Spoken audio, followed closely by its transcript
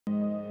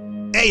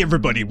Hey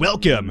everybody,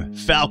 welcome!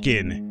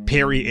 Falcon,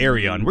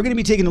 PeriAreion. We're going to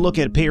be taking a look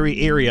at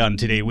PeriAreion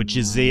today, which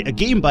is a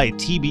game by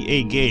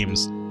TBA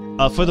Games.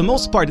 For the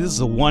most part, this is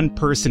a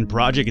one-person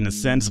project in a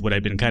sense, what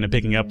I've been kind of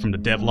picking up from the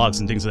devlogs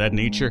and things of that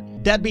nature.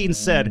 That being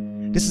said,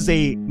 this is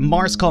a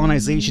Mars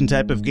colonization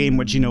type of game,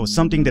 which, you know,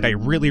 something that I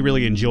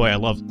really enjoy. I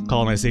love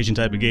colonization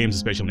type of games,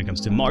 especially when it comes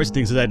to Mars,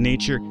 things of that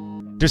nature.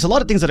 There's a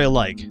lot of things that I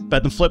like, but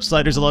on the flip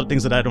side, there's a lot of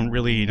things that I don't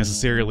really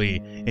necessarily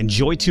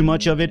enjoy too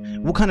much of it.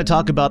 We'll kind of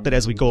talk about that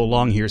as we go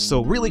along here.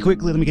 So really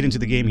quickly, let me get into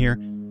the game here.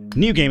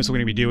 New games we're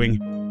going to be doing.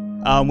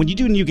 When you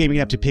do a new game, you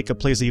have to pick a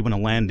place that you want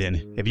to land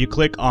in. If you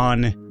click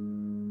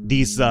on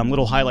these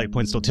little highlight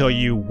points, they'll tell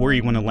you where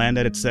you want to land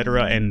at,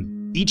 etc.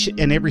 And each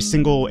and every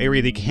single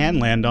area they can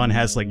land on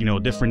has, like, you know,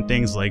 different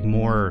things, like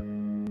more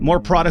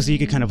products that you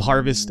can kind of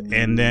harvest,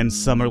 and then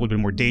some are a little bit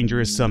more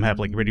dangerous, some have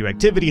like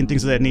radioactivity and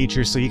things of that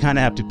nature, so you kind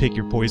of have to pick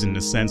your poison in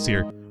a sense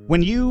here.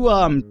 When you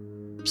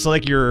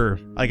select your,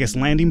 I guess,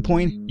 landing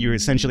point, you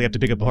essentially have to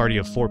pick up a party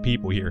of 4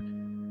 people here.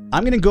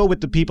 I'm gonna go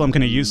with the people I'm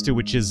kind of used to,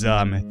 which is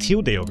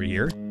Tilde over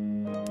here.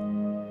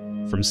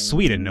 From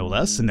Sweden, no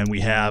less, and then we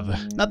have,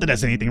 not that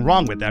there's anything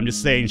wrong with that, I'm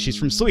just saying she's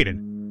from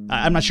Sweden.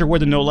 I'm not sure where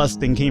the no less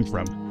thing came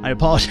from. I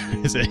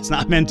apologize, it's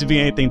not meant to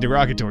be anything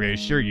derogatory, I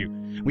assure you.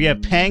 We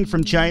have Pang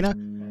from China.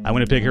 I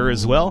want to pick her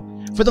as well.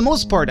 For the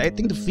most part, I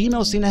think the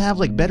females seem to have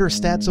like better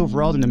stats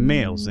overall than the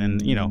males,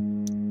 and you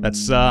know,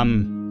 that's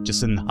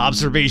just an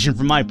observation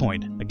from my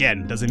point.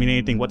 Again, doesn't mean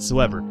anything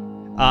whatsoever.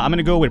 I'm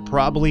gonna go with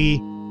probably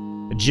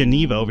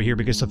Geneva over here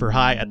because of her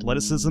high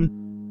athleticism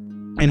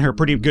and her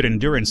pretty good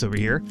endurance over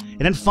here. And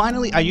then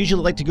finally, I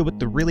usually like to go with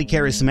the really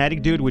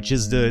charismatic dude, which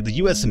is the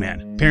US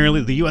man.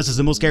 Apparently, the US is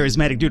the most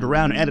charismatic dude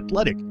around and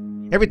athletic.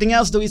 Everything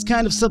else, though, he's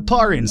kind of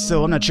subpar in,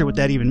 so I'm not sure what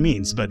that even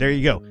means. But there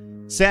you go,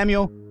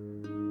 Samuel.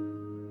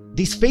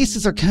 These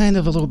faces are kind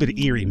of a little bit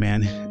eerie,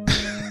 man.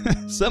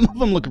 Some of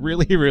them look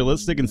really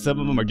realistic, and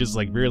some of them are just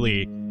like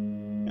really,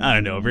 I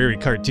don't know, very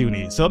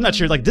cartoony. So I'm not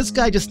sure, like, this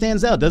guy just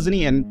stands out, doesn't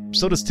he? And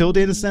so does Tilde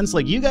in a sense.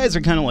 Like, you guys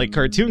are kind of like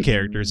cartoon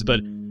characters, but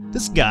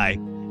this guy,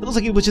 it looks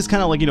like it was just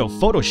kind of like, you know,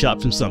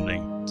 photoshopped from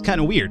something. It's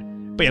kind of weird.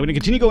 But yeah, I'm going to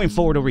continue going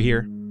forward over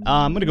here.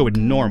 I'm going to go with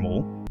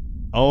normal.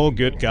 Oh,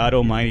 good God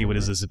almighty, what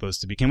is this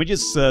supposed to be? Can we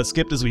just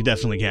skip this? We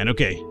definitely can.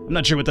 Okay, I'm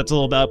not sure what that's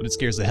all about, but it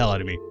scares the hell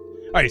out of me.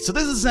 Alright, so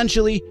this is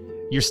essentially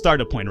your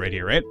startup point right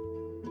here, right?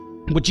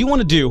 What you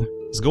want to do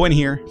is go in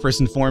here,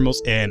 first and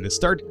foremost, and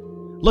start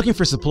looking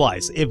for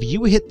supplies. If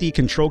you hit the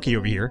control key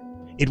over here,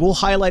 it will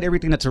highlight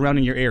everything that's around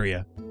in your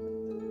area.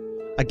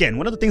 Again,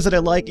 one of the things that I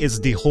like is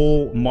the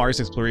whole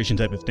Mars exploration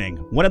type of thing.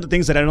 One of the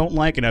things that I don't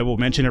like, and I will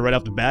mention it right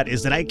off the bat,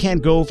 is that I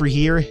can't go over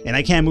here, and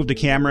I can't move the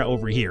camera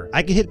over here.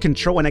 I can hit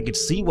control and I can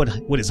see what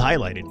is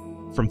highlighted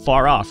from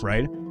far off,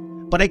 right?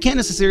 But I can't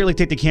necessarily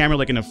take the camera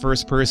like in a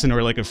first person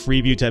or like a free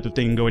view type of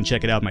thing and go and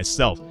check it out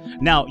myself.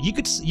 Now, you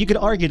could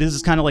argue this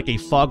is kind of like a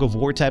fog of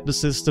war type of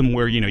system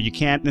where, you know, you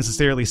can't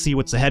necessarily see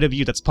what's ahead of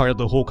you. That's part of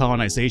the whole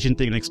colonization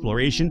thing and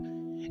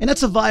exploration. And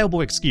that's a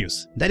viable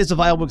excuse. That is a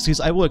viable excuse.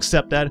 I will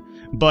accept that.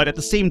 But at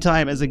the same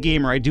time, as a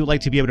gamer, I do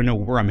like to be able to know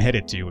where I'm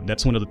headed to.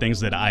 That's one of the things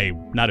that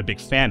I'm not a big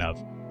fan of.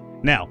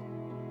 Now,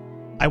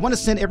 I want to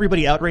send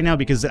everybody out right now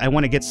because I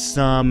want to get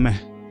some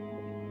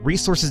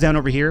resources down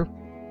over here.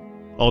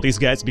 All these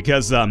guys,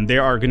 because they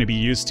are going to be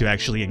used to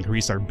actually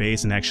increase our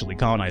base and actually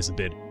colonize a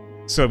bit.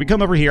 So if we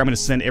come over here, I'm going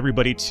to send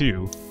everybody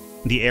to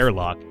the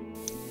airlock.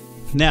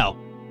 Now,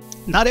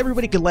 not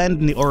everybody can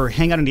land in or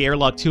hang out in the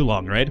airlock too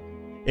long, right?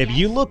 If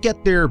you look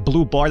at their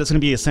blue bar, that's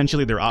going to be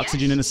essentially their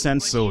oxygen in a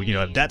sense. So, you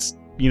know, if that's,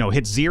 you know,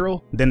 hits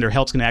 0, then their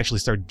health's going to actually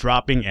start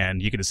dropping,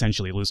 and you could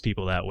essentially lose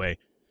people that way.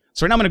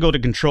 So right now I'm going to go to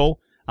control.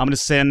 I'm going to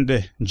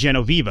send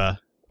Genoveva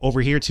over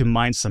here to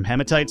mine some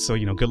hematite, so,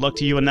 you know, good luck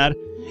to you on that.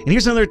 And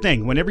here's another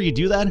thing, whenever you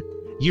do that,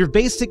 you're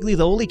basically,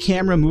 the only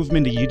camera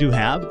movement that you do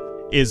have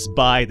is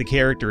by the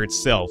character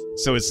itself.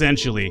 So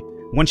essentially,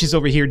 when she's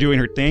over here doing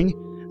her thing,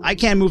 I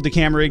can't move the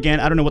camera again.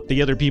 I don't know what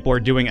the other people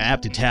are doing. I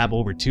have to tab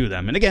over to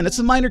them. And again, it's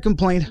a minor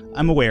complaint,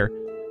 I'm aware,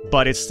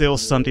 but it's still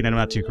something that I'm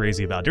not too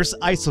crazy about. There's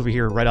ice over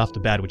here right off the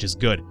bat, which is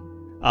good.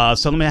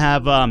 So let me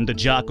have the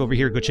jock over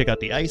here go check out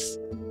the ice.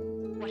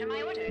 What am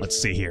I ordering?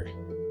 Let's see here.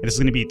 And this is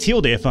going to be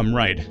Tilde if I'm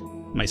right.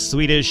 My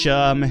Swedish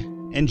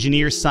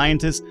engineer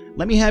scientist.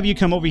 Let me have you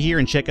come over here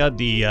and check out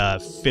the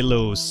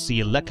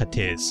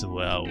Philoselecatis.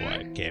 Well,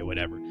 okay,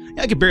 whatever.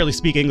 I can barely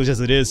speak English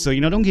as it is, so,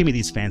 you know, don't give me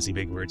these fancy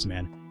big words,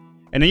 man.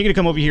 And then you're gonna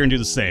come over here and do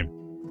the same.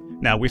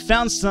 Now, we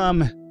found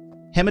some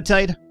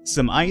hematite,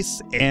 some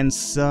ice, and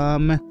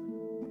some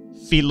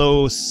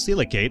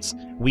Philoselecates.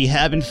 We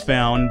haven't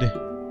found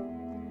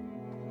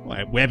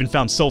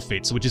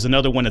sulfates, which is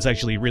another one that's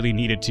actually really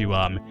needed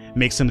to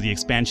make some of the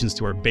expansions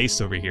to our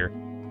base over here.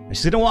 I'm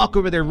just gonna walk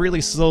over there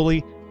really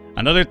slowly.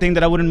 Another thing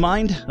that I wouldn't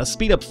mind, a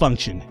speed up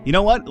function. You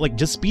know what? Like,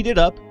 just speed it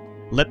up.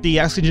 Let the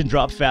oxygen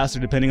drop faster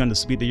depending on the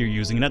speed that you're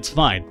using, and that's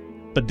fine.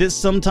 But this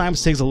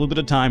sometimes takes a little bit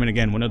of time, and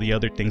again, one of the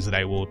other things that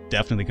I will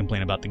definitely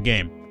complain about the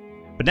game.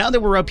 But now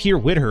that we're up here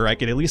with her, I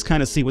can at least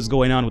kind of see what's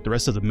going on with the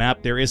rest of the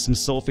map. There is some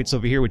sulfates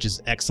over here, which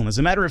is excellent. As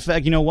a matter of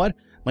fact, you know what?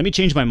 Let me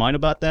change my mind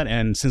about that,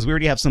 and since we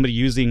already have somebody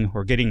using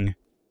or getting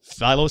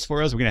phylos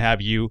for us, we're going to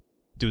have you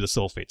do the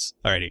sulfates.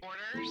 Alrighty.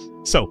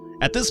 So,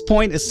 at this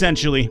point,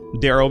 essentially,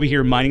 they're over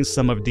here mining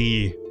some of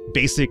the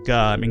basic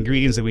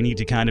ingredients that we need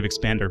to kind of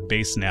expand our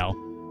base now.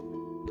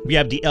 We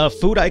have the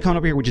food icon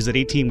over here, which is at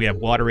 18. We have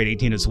water at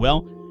 18 as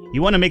well.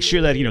 You want to make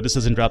sure that, you know, this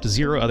doesn't drop to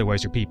 0,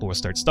 otherwise your people will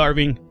start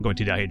starving, go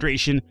into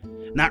dehydration.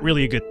 Not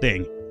really a good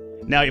thing.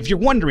 Now, if you're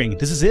wondering,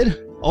 this is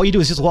it? All you do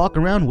is just walk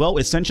around? Well,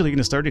 essentially you're going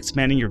to start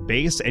expanding your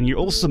base, and you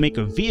also make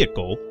a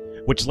vehicle,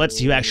 which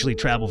lets you actually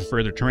travel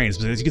further terrains.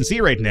 But as you can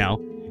see right now,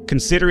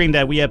 considering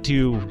that we have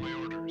to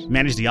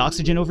manage the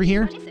oxygen over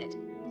here,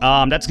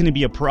 that's going to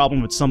be a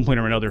problem at some point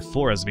or another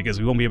for us, because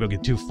we won't be able to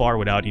get too far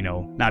without, you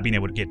know, not being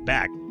able to get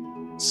back.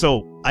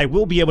 So, I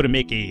will be able to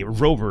make a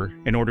rover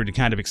in order to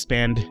kind of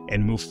expand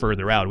and move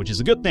further out, which is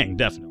a good thing,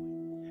 definitely.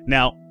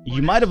 Now,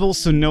 you might have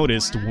also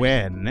noticed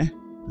when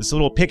this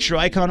little picture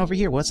icon over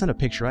here, well, that's not a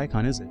picture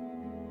icon, is it?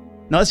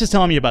 No, that's just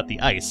telling me about the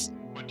ice.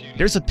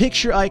 There's a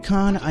picture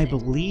icon, I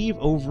believe,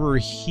 over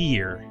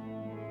here.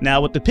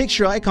 Now, with the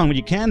picture icon, what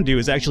you can do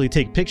is actually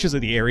take pictures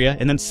of the area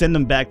and then send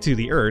them back to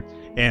the Earth,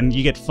 and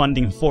you get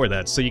funding for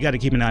that. So you got to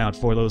keep an eye out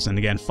for those, and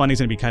again,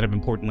 funding's going to be kind of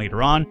important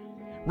later on.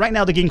 Right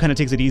now, the game kind of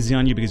takes it easy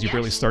on you because you're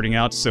barely starting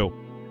out, so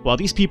while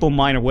these people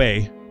mine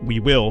away, we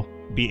will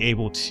be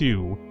able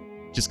to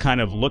just kind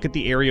of look at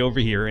the area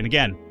over here. And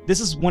again, this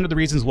is one of the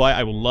reasons why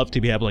I would love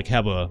to be able to like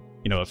have a,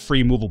 you know, a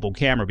free movable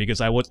camera, because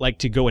I would like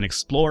to go and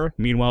explore.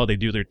 Meanwhile, they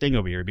do their thing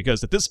over here,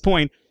 because at this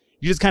point,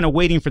 you're just kind of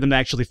waiting for them to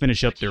actually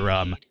finish up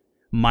their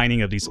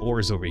mining of these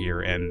ores over here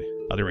and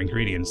other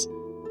ingredients.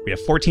 We have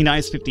 14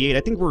 ice, 58.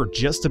 I think we're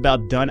just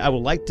about done. I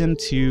would like them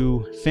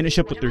to finish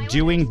up what they're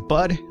doing,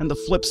 but on the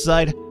flip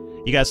side,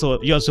 you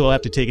also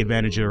have to take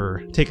advantage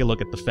or take a look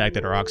at the fact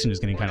that our oxygen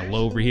is getting kind of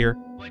low over here.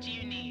 What do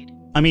you need?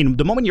 I mean,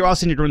 the moment your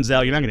oxygen runs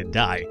out, you're not going to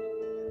die,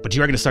 but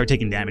you are going to start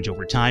taking damage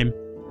over time.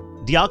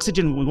 The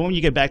oxygen, when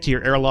you get back to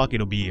your airlock,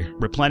 it'll be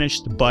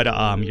replenished, but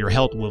your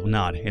health will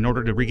not. In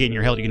order to regain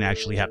your health, you're going to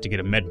actually have to get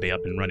a med bay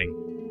up and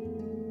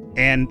running.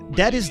 And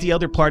that is the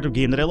other part of the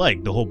game that I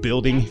like, the whole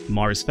building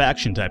Mars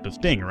faction type of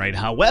thing, right?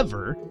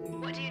 However,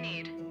 What do you need?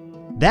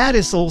 that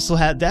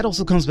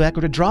also comes back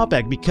with a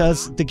drawback,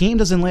 because the game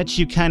doesn't let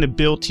you kind of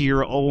build to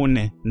your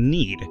own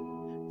need.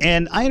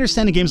 And I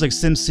understand that games like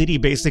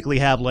SimCity basically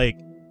have like,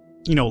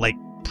 you know, like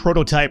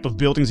prototype of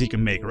buildings you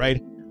can make,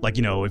 right? Like,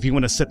 you know, if you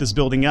want to set this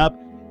building up,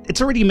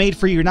 it's already made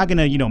for you. You're not going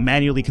to, you know,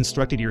 manually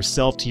construct it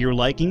yourself to your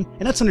liking,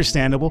 and that's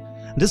understandable.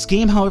 This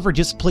game, however,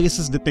 just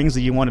places the things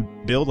that you want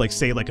to build, like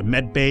say like a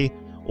med bay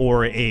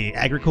or a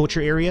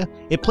agriculture area.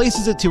 It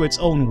places it to its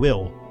own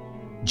will.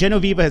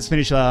 Genoviva has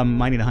finished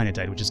mining the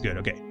Hynatite, which is good.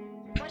 Okay,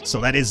 so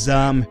that is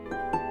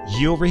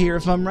you over here,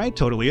 if I'm right.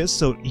 Totally is.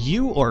 So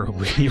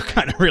you're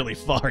kind of really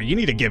far. You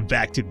need to get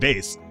back to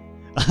base,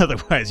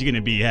 otherwise you're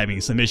going to be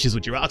having some issues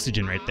with your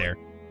oxygen right there.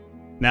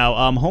 Now,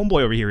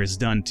 homeboy over here is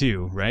done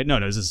too, right? No,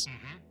 this is.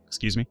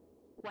 Excuse me.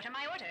 What am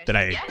I ordered? Did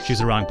I choose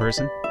the wrong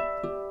person?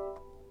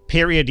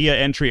 PeriAreipedia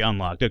entry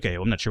unlocked. Okay,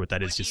 well, I'm not sure what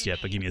that is just yet,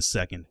 but give me a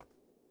second.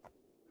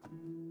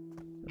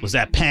 Was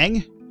that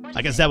Pang?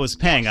 I guess that was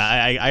Pang.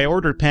 I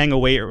ordered Pang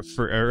away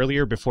for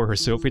earlier before her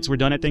sulfates were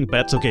done, I think, but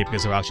that's okay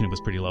because her oxygen was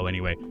pretty low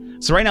anyway.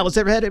 So right now, let's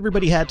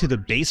everybody head to the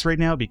base right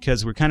now,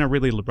 because we're kind of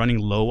really running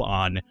low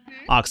on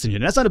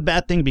oxygen. That's not a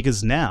bad thing,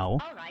 because now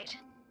All right.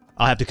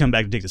 I'll have to come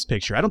back and take this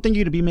picture. I don't think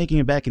you're going to be making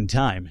it back in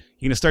time.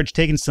 You're going to start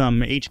taking some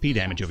HP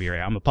damage over here.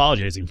 I'm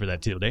apologizing for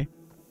that, Tilde.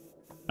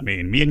 I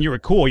mean, me and you are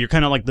cool. You're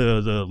kind of like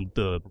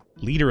the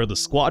leader of the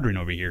squadron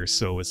over here,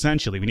 so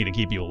essentially we need to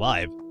keep you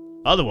alive.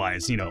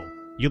 Otherwise, you know,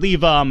 you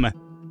leave the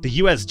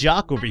US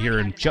jock over here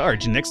in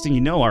charge, and next thing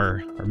you know,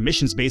 our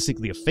mission's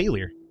basically a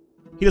failure.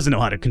 He doesn't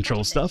know how to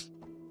control stuff.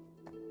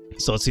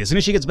 So let's see, as soon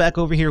as she gets back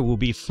over here, we'll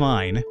be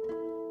fine.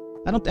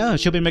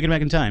 She'll be making it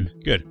back in time.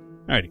 Good.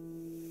 Alrighty.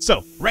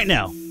 So, right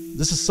now,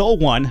 this is Sol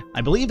 1.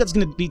 I believe that's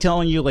going to be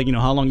telling you, like, you know,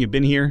 how long you've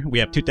been here. We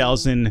have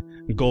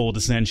 2,000 gold,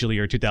 essentially,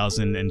 or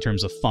 2,000 in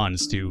terms of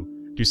funds to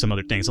do some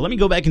other things. So let me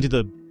go back into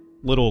the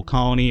little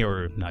colony,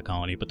 or not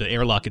colony, but the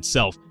airlock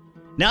itself.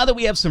 Now that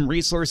we have some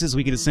resources,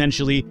 we can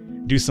essentially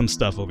do some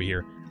stuff over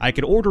here. I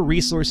could order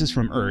resources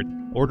from Earth.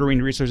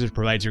 Ordering resources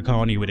provides your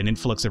colony with an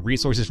influx of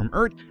resources from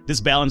Earth.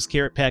 This balanced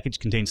carrot package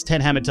contains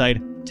 10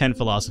 hematite, 10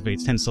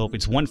 philosophates, 10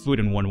 sulfates, 1 food,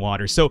 and 1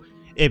 water. So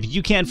if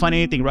you can't find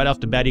anything right off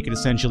the bat, you could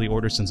essentially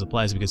order some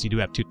supplies, because you do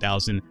have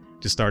 2,000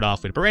 to start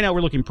off with. But right now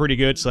we're looking pretty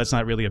good, so that's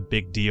not really a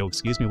big deal.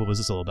 Excuse me, what was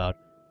this all about?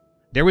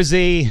 There was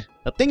a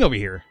thing over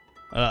here.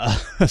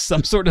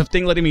 Some sort of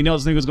thing letting me know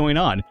something was going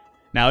on.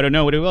 Now I don't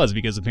know what it was,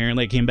 because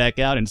apparently it came back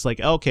out and it's like,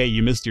 okay,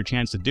 you missed your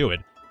chance to do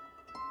it.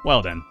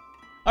 Well then.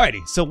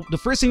 Alrighty, so the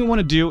first thing we want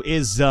to do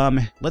is,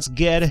 let's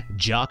get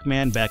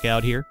Jockman back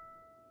out here.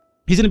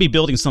 He's going to be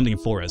building something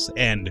for us,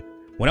 and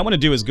what I want to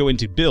do is go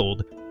into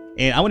build,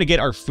 and I want to get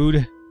our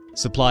food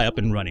supply up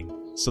and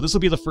running. So this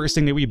will be the first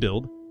thing that we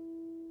build.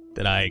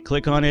 Did I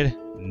click on it?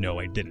 No,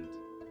 I didn't.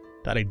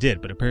 Thought I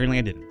did, but apparently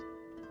I didn't.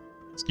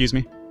 Excuse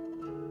me.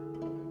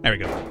 There we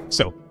go.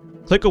 So,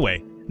 click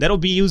away. That'll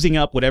be using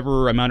up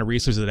whatever amount of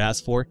resources it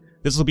asks for.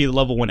 This will be the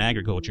level 1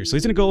 agriculture. So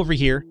he's going to go over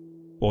here,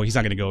 Well, he's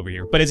not going to go over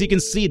here. But as you can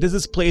see, this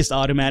is placed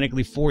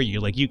automatically for you.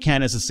 Like, you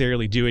can't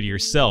necessarily do it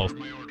yourself.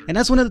 And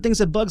that's one of the things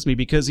that bugs me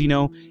because, you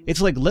know,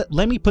 it's like,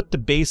 let me put the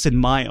base in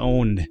my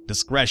own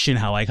discretion,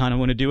 how I kind of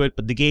want to do it.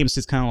 But the game's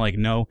just kind of like,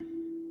 no,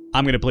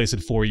 I'm going to place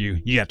it for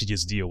you. You have to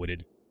just deal with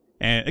it.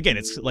 And again,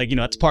 it's like, you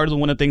know, that's part of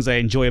one of the things I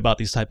enjoy about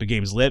these type of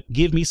games.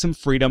 Give me some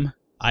freedom.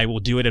 I will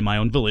do it in my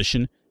own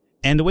volition.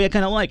 And the way I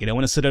kind of like it, I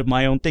want to set up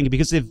my own thing.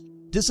 Because if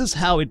this is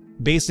how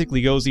it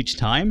basically goes each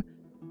time,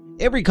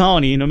 every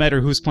colony, no matter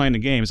who's playing the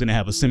game, is going to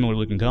have a similar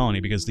looking colony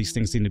because these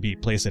things seem to be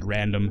placed at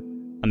random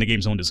on the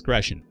game's own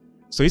discretion.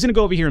 So he's going to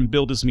go over here and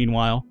build this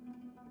meanwhile.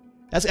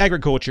 That's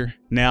agriculture.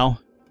 Now,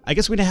 I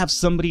guess we're going to have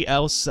somebody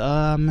else,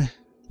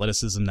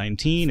 athleticism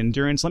 19,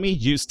 endurance. Let me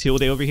use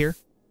Tilde over here.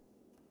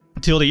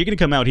 Tilde, you're going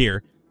to come out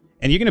here,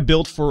 and you're going to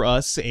build for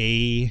us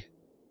a...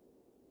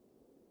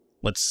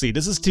 Let's see,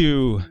 this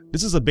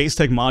is a base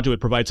tech module that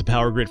provides a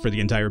power grid for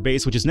the entire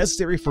base, which is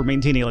necessary for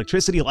maintaining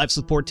electricity, life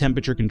support,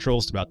 temperature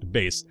controls throughout the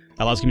base.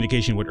 Allows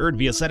communication with Earth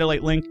via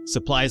satellite link,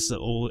 supplies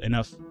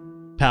enough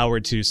power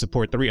to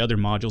support 3 other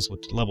modules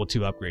with level 2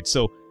 upgrades.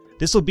 So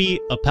this will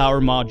be a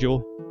power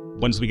module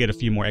once we get a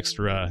few more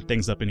extra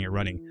things up in here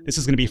running. This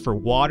is going to be for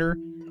water.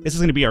 This is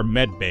going to be our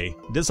med bay.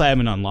 This I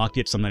haven't unlocked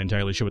yet, so I'm not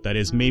entirely sure what that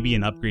is. Maybe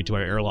an upgrade to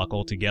our airlock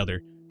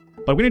altogether.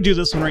 But we're going to do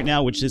this one right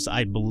now, which is,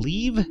 I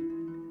believe,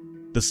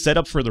 the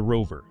setup for the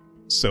rover.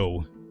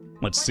 So,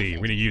 let's see.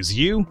 We're going to use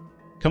you.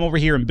 Come over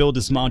here and build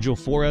this module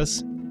for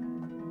us.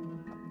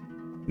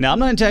 Now, I'm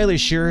not entirely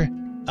sure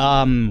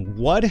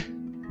what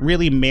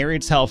really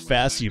merits how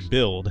fast you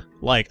build.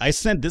 Like, I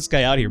sent this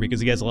guy out here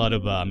because he has a lot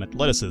of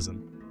athleticism.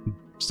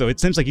 So it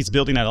seems like he's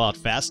building that a lot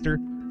faster.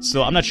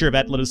 So I'm not sure if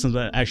athleticism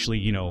actually,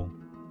 you know,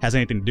 has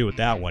anything to do with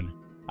that one.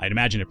 I'd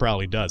imagine it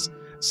probably does.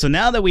 So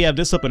now that we have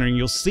this up and running,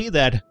 you'll see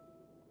that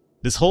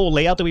this whole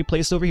layout that we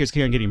placed over here is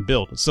kind of getting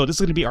built. So this is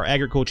going to be our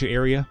agriculture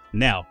area.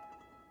 Now,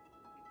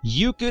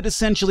 you could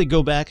essentially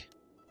go back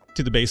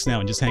to the base now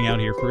and just hang out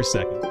here for a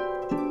second.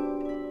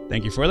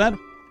 Thank you for that.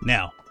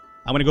 Now,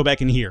 I'm going to go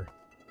back in here.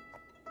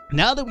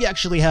 Now that we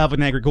actually have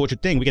an agriculture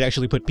thing, we can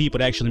actually put people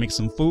to actually make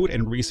some food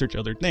and research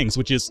other things,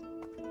 which is,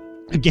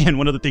 again,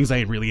 one of the things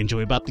I really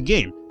enjoy about the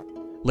game.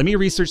 Let me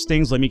research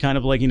things, let me kind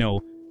of like, you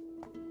know,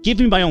 give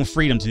me my own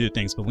freedom to do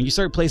things, but when you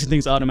start placing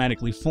things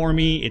automatically for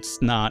me,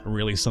 it's not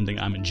really something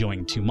I'm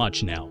enjoying too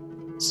much now.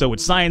 So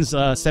with science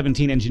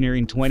 17,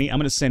 engineering 20, I'm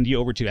going to send you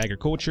over to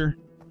agriculture.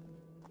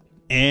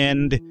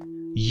 And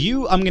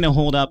you, I'm going to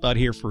hold up out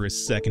here for a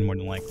second more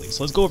than likely.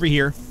 So let's go over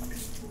here.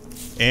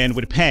 And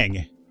with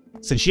Peng,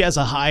 since she has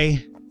a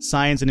high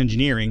science and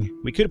engineering,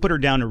 we could put her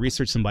down to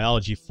research some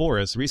biology for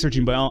us.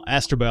 Researching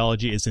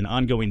astrobiology is an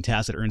ongoing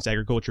task that earns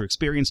agriculture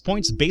experience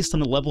points based on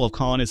the level of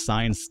colonist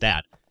science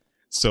stat.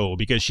 So,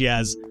 because she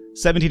has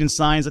 17 in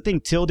science, I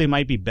think Tilde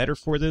might be better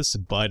for this,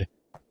 but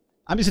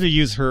I'm just going to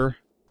use her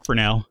for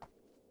now.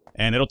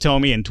 And it'll tell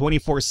me in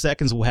 24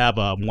 seconds we'll have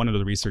one of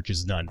the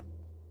researches done.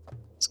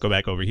 Let's go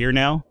back over here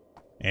now.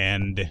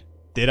 And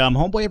did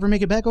Homeboy ever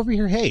make it back over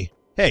here? Hey,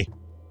 hey.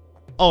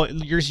 Oh,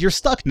 you're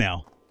stuck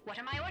now. What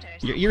am I ordered?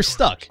 You're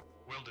stuck.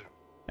 Will do.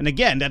 And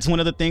again, that's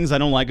one of the things I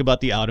don't like about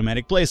the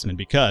automatic placement,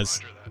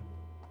 because Roger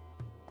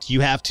that.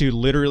 you have to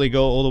literally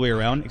go all the way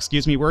around.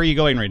 Excuse me, where are you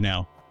going right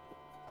now?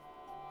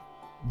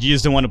 You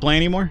just don't want to play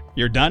anymore?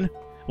 You're done?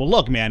 Well,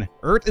 look, man,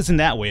 Earth isn't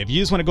that way. If you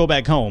just want to go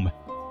back home,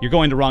 you're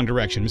going the wrong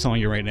direction. I'm just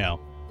telling you right now.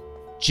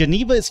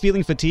 Geneva is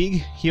feeling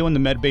fatigue. Heal in the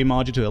medbay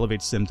module to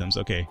elevate symptoms.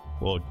 Okay,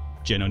 well,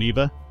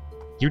 Geneva,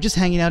 you're just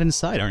hanging out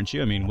inside, aren't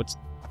you? I mean, what's...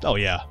 Oh,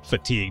 yeah,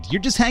 fatigued.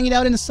 You're just hanging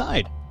out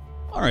inside.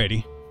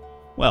 Alrighty.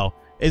 Well,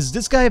 is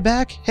this guy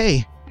back?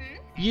 Hey,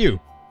 you.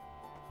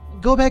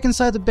 Go back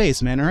inside the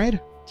base, man,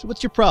 alright? So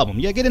what's your problem?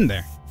 Yeah, get in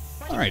there.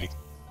 Alrighty.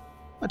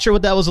 Not sure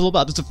what that was all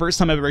about. This is the first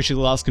time I've ever actually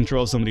lost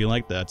control of somebody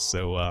like that,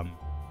 so,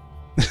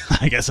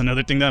 I guess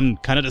another thing that I'm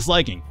kind of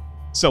disliking.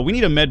 So, we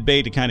need a med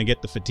bay to kind of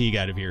get the fatigue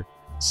out of here.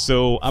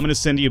 So, I'm going to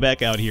send you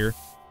back out here,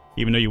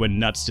 even though you went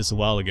nuts just a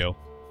while ago.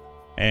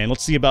 And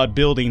let's see about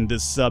building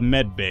this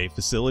med bay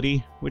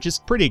facility, which is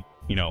pretty,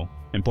 you know,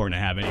 important to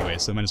have anyway,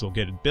 so I might as well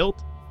get it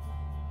built.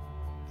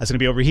 That's going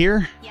to be over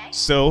here. Yes.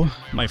 So,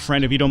 my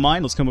friend, if you don't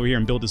mind, let's come over here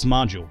and build this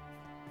module.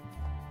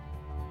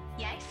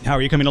 Yes. How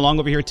are you coming along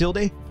over here,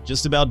 Tilde?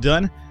 Just about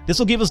done. This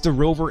will give us the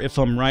rover if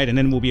I'm right, and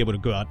then we'll be able to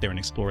go out there and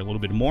explore a little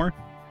bit more,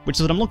 which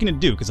is what I'm looking to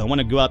do, because I want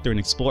to go out there and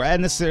explore. I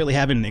necessarily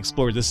haven't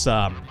explored this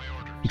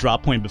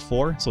drop point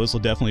before, so this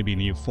will definitely be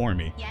new for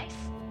me. Yes.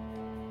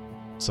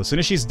 So as soon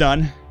as she's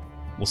done,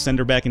 we'll send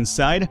her back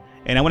inside,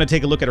 and I want to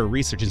take a look at her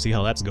research and see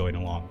how that's going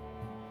along.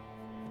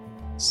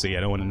 See, I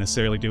don't want to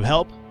necessarily do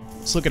help.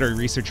 Let's look at her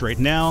research right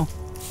now.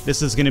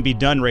 This is going to be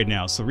done right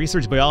now. So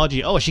research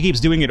biology. Oh, she keeps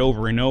doing it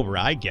over and over.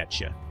 I get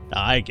you.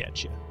 I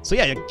get you. So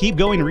yeah, keep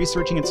going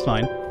researching. It's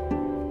fine.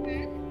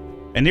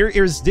 And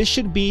this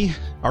should be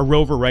our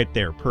rover right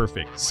there.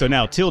 Perfect. So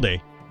now,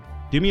 Tilde,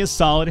 do me a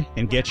solid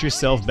and get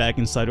yourself back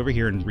inside over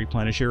here and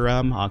replenish your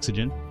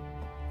oxygen.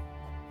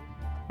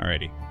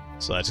 Alrighty.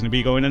 So that's going to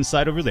be going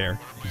inside over there.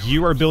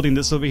 You are building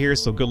this over here,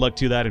 so good luck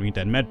to that and meet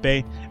that med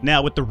bay.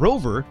 Now, with the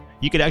rover,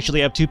 you could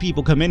actually have 2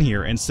 people come in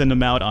here and send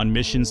them out on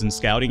missions and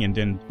scouting and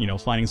then, you know,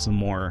 finding some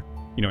more,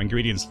 you know,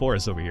 ingredients for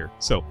us over here.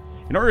 So,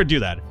 in order to do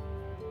that,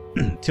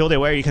 Tilde,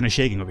 why are you kind of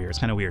shaking over here? It's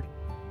kind of weird.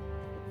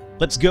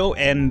 Let's go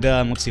and,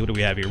 let's see, what do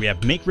we have here? We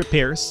have make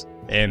repairs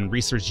and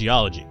research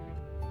geology.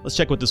 Let's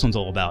check what this one's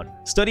all about.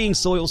 Studying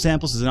soil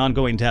samples is an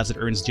ongoing task that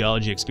earns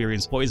geology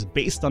experience points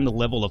based on the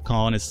level of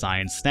colonist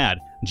science stat.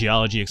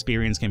 Geology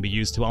experience can be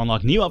used to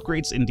unlock new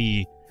upgrades in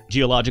the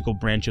geological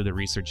branch of the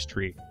research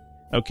tree.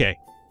 Okay.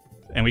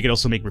 And we can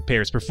also make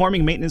repairs.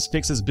 Performing maintenance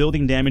fixes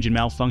building damage and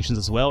malfunctions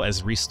as well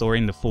as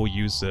restoring the full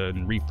use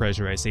and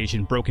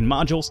repressurization broken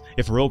modules.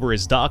 If a rover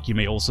is docked, it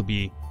may also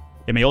be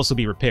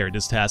repaired.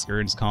 This task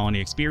earns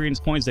colony experience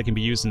points that can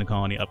be used in the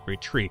colony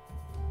upgrade tree.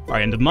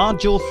 Alright, and the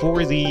module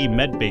for the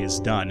med bay is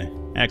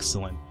done.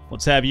 Excellent.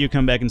 Let's have you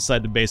come back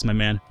inside the base, my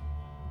man.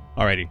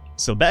 Alrighty,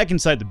 so back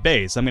inside the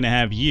base, I'm going to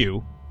have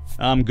you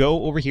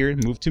go over here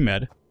and move to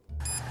med.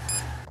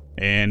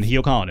 And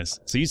heal colonists.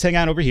 So you just hang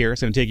out over here.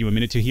 It's going to take you a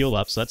minute to heal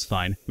up, so that's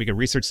fine. We can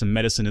research some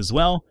medicine as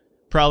well.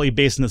 Probably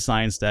based on the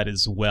science stat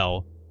as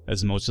well,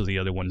 as most of the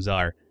other ones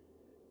are.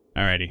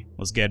 Alrighty,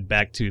 let's get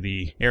back to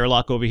the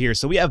airlock over here.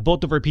 So we have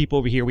both of our people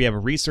over here. We have a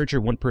researcher,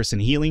 1 person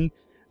healing.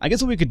 I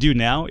guess what we could do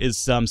now is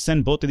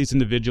send both of these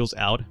individuals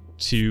out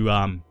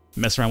to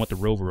mess around with the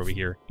rover over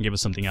here and give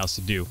us something else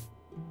to do.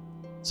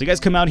 So you guys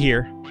come out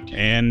here,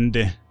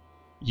 and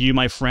you,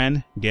 my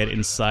friend, get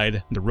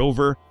inside the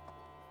rover.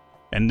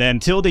 And then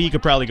Tilde, you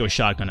could probably go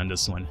shotgun on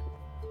this one.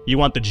 You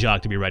want the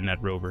jock to be riding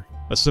that rover,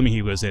 assuming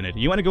he was in it.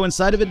 You want to go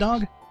inside of it,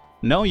 dog?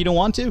 No, you don't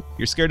want to?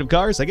 You're scared of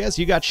cars? I guess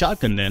you got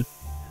shotgun then.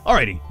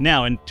 Alrighty,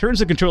 now in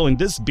terms of controlling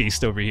this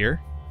beast over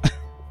here,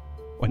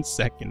 1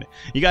 second.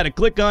 You gotta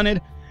click on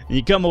it, and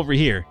you come over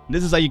here.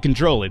 This is how you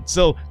control it.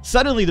 So,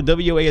 suddenly the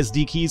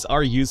WASD keys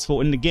are useful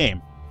in the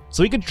game.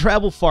 So we can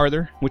travel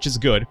farther, which is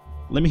good.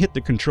 Let me hit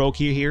the control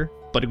key here.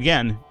 But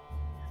again,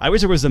 I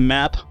wish there was a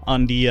map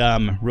on the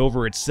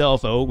rover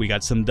itself. Oh, we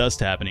got some dust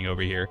happening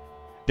over here.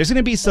 There's going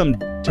to be some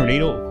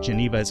tornado.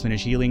 Geneva has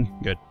finished healing.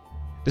 Good.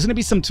 There's going to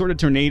be some sort of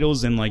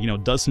tornadoes and, like, you know,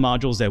 dust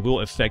modules that will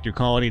affect your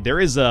colony. There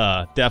is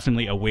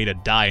definitely a way to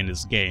die in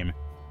this game.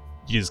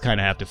 You just kind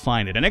of have to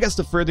find it. And I guess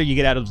the further you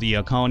get out of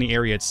the colony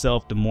area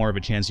itself, the more of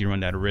a chance you run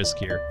that risk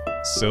here.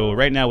 So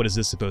right now, what is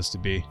this supposed to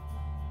be?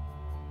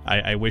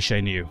 I wish I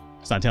knew.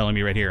 It's not telling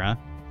me right here, huh?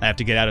 I have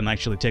to get out and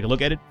actually take a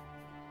look at it?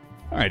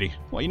 Alrighty.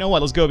 Well, you know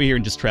what? Let's go over here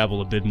and just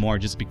travel a bit more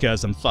just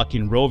because I'm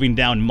fucking roving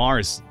down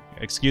Mars.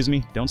 Excuse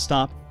me? Don't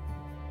stop.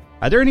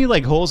 Are there any,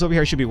 like, holes over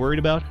here I should be worried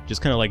about?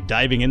 Just kind of, like,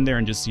 diving in there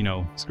and just, you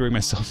know, screwing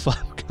myself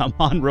up. Come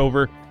on,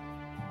 rover.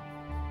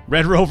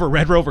 Red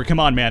rover, come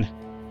on, man.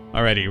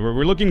 Alrighty,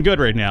 we're looking good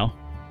right now.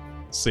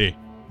 Let's see.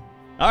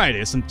 Alright,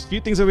 there's some few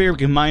things over here we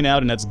can mine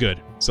out, and that's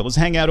good. So let's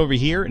hang out over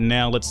here, and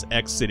now let's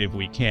exit if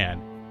we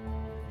can.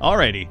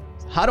 Alrighty.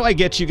 How do I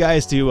get you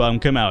guys to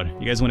come out?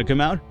 You guys want to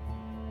come out?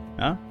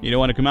 Huh? You don't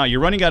want to come out? You're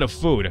running out of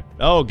food.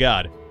 Oh,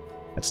 God.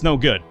 That's no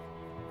good.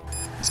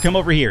 Let's come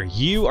over here.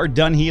 You are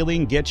done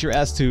healing. Get your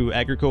ass to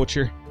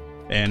agriculture.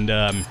 And,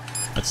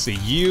 let's see.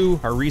 You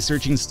are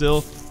researching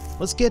still.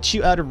 Let's get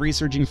you out of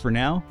researching for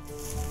now.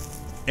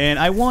 And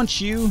I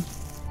want you...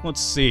 Let's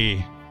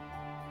see.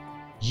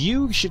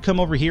 You should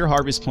come over here,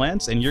 harvest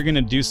plants, and you're going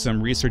to do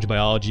some research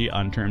biology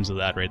on terms of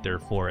that right there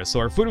for us. So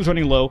our food is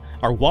running low.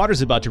 Our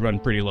water's about to run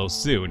pretty low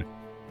soon.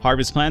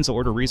 Harvest plants, or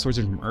order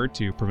resources from Earth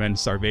to prevent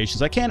starvation.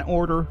 So I can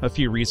order a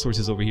few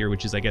resources over here,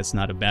 which is, I guess,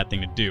 not a bad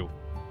thing to do.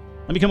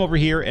 Let me come over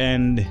here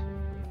and...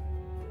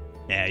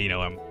 Yeah, you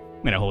know, I'm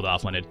going to hold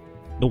off on it.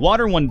 The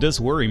water one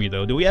does worry me,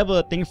 though. Do we have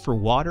a thing for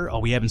water? Oh,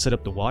 we haven't set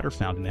up the water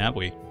fountain, have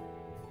we?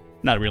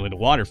 Not really the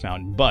water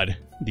fountain, but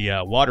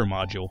the water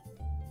module.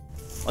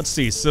 Let's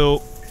see,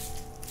 so...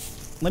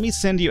 Let me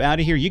send you out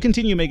of here. You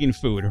continue making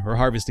food, or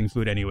harvesting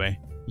food anyway.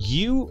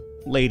 You,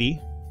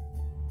 lady,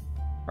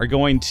 are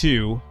going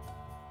to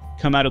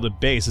come out of the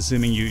base,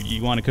 assuming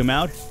you want to come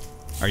out.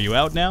 Are you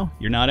out now?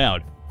 You're not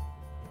out.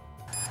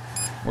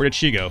 Where did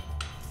she go?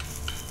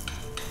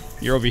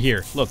 You're over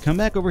here. Look, come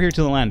back over here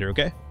to the lander,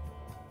 okay?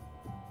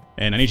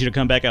 And I need you to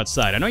come back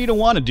outside. I know you don't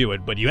want to do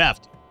it, but you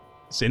have to.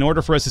 So in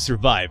order for us to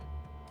survive.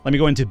 Let me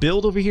go into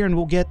build over here and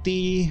we'll get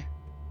the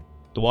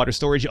water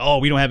storage. Oh,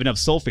 we don't have enough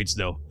sulfates,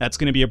 though. That's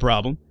going to be a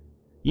problem.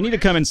 You need to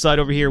come inside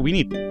over here. We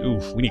need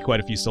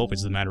quite a few sulfates,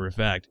 as a matter of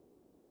fact.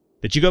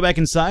 Did you go back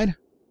inside?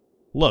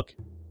 Look,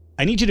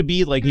 I need you to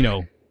be, like, you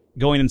know,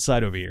 going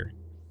inside over here.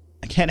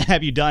 I can't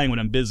have you dying when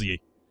I'm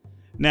busy.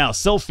 Now,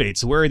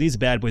 sulfates, where are these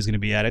bad boys going to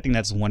be at? I think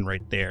that's one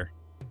right there.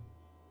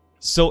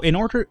 So, in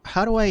order...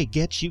 How do I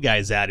get you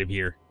guys out of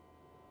here?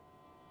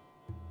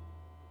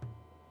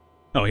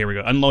 Oh, here we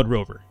go. Unload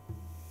rover.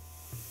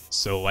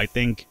 So, I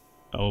think...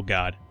 Oh,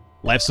 God.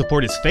 Life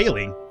support is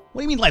failing?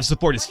 What do you mean life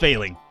support is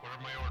failing? What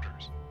are my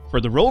orders?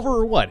 For the rover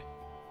or what?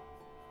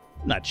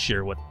 I'm not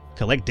sure what...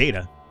 Collect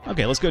data.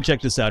 Okay, let's go check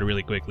this out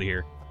really quickly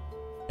here.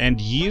 And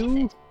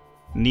you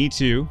need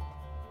to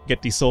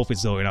get these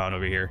sulfates going on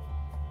over here.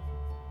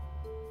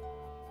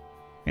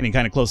 Getting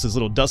kind of close to this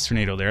little dust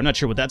tornado there. I'm not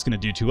sure what that's going to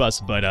do to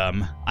us, but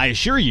I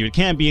assure you it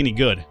can't be any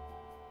good.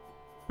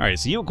 Alright,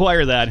 so you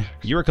acquire that.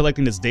 You were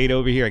collecting this data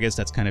over here. I guess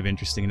that's kind of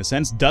interesting in a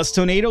sense. Dust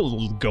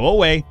tornado, go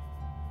away.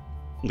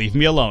 Leave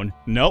me alone.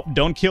 Nope,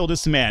 don't kill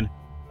this man.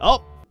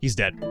 Oh, he's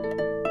dead.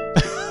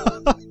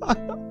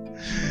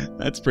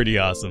 That's pretty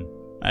awesome.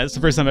 That's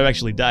the first time I've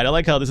actually died. I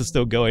like how this is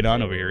still going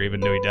on over here,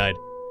 even though he died.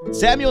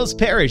 Samuel's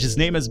parish. His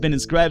name has been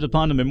inscribed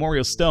upon the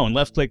memorial stone.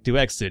 Left click to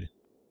exit.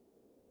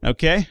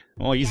 Okay,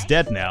 well, he's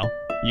dead now.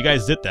 You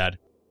guys did that.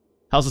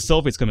 How's the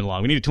sulfates coming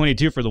along? We need a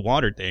 22 for the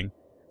water thing.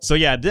 So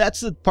yeah,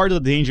 that's a part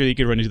of the danger that you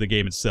can run into the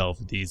game itself.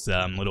 These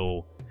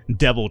little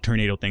devil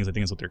tornado things, I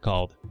think is what they're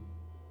called.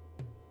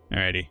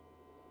 Alrighty.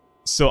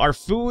 So our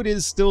food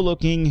is still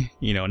looking,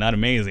 you know, not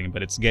amazing,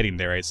 but it's getting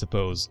there, I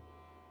suppose.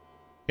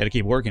 Gotta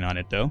keep working on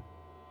it, though.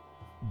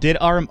 Did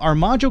our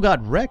module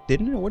got wrecked,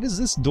 didn't it? What is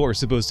this door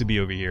supposed to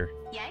be over here?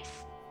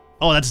 Yes.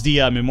 Oh, that's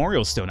the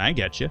memorial stone, I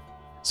get you.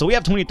 So we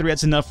have 23,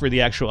 that's enough for the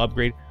actual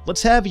upgrade.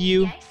 Let's have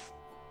you... Yes.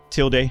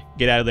 Tilde,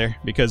 get out of there,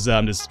 because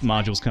this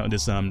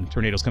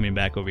tornado's coming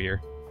back over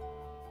here.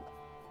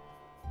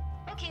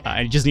 Okay. Then.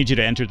 I just need you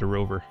to enter the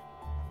rover.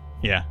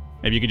 Yeah,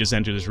 if you could just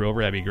enter this rover,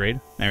 that'd be great.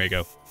 There we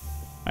go.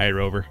 Alright,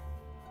 rover.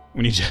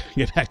 We need to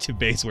get back to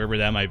base, wherever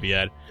that might be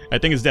at. I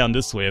think it's down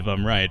this way, if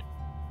I'm right.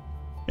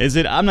 Is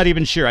it? I'm not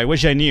even sure. I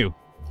wish I knew.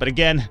 But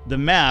again, the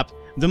map,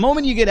 the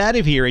moment you get out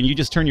of here and you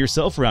just turn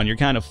yourself around, you're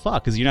kind of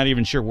fucked, because you're not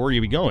even sure where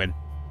you'll be going.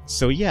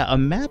 So yeah, a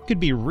map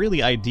could be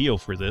really ideal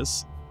for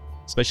this.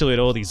 Especially with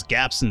all these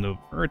gaps in the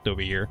earth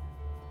over here.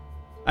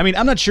 I mean,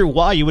 I'm not sure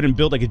why you wouldn't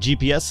build like a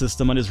GPS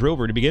system on this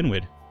rover to begin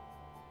with.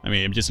 I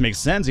mean, it just makes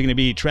sense. You're going to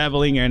be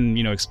traveling and,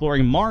 you know,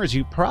 exploring Mars.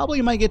 You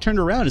probably might get turned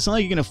around. It's not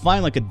like you're going to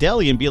find like a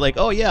deli and be like,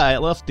 oh yeah, I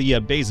left the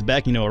base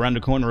back, you know, around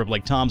the corner of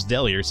like Tom's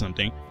Deli or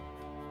something.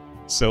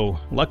 So,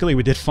 luckily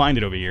we did find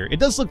it over here. It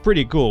does look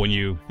pretty cool when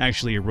you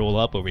actually roll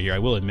up over here, I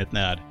will admit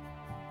that.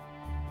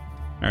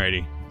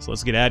 Alrighty, so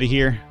let's get out of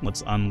here.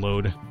 Let's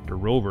unload the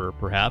rover,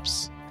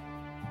 perhaps.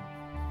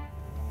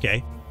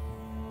 Okay.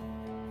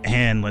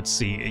 And let's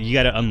see. You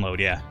gotta unload,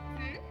 yeah.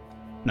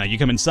 Now you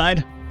come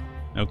inside.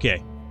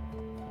 Okay.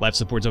 Life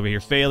support's over here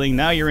failing.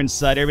 Now you're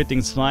inside.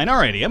 Everything's fine.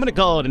 Alrighty, I'm gonna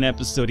call it an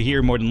episode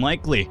here, more than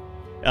likely.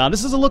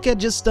 This is a look at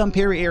just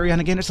PeriAreion.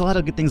 Again, there's a lot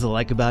of good things I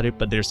like about it,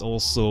 but there's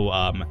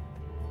also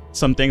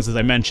some things, as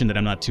I mentioned, that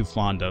I'm not too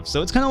fond of.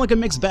 So it's kind of like a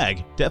mixed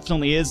bag.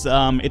 Definitely is.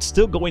 It's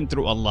still going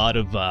through a lot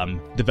of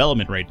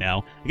development right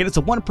now. Again, it's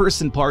a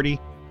one-person party,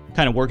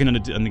 kind of working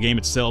on the game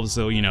itself,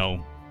 so, you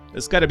know,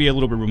 there's got to be a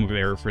little bit of room of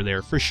error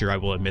for sure, I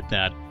will admit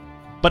that.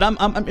 But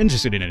I'm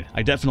interested in it.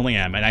 I definitely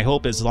am, and I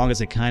hope as long as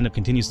it kind of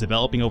continues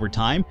developing over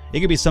time, it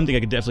could be something I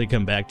could definitely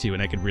come back to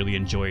and I could really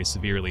enjoy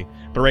severely.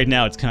 But right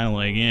now, it's kind of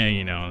like, yeah,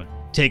 you know,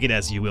 take it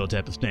as you will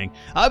type of thing.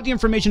 I'll have the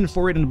information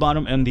for it in the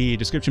bottom and the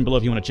description below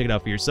if you want to check it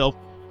out for yourself.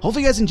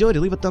 Hopefully you guys enjoyed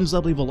it. Leave a thumbs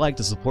up, leave a like.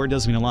 The support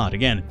does mean a lot.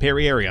 Again,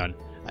 PeriAreion.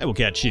 I will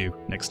catch you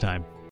next time.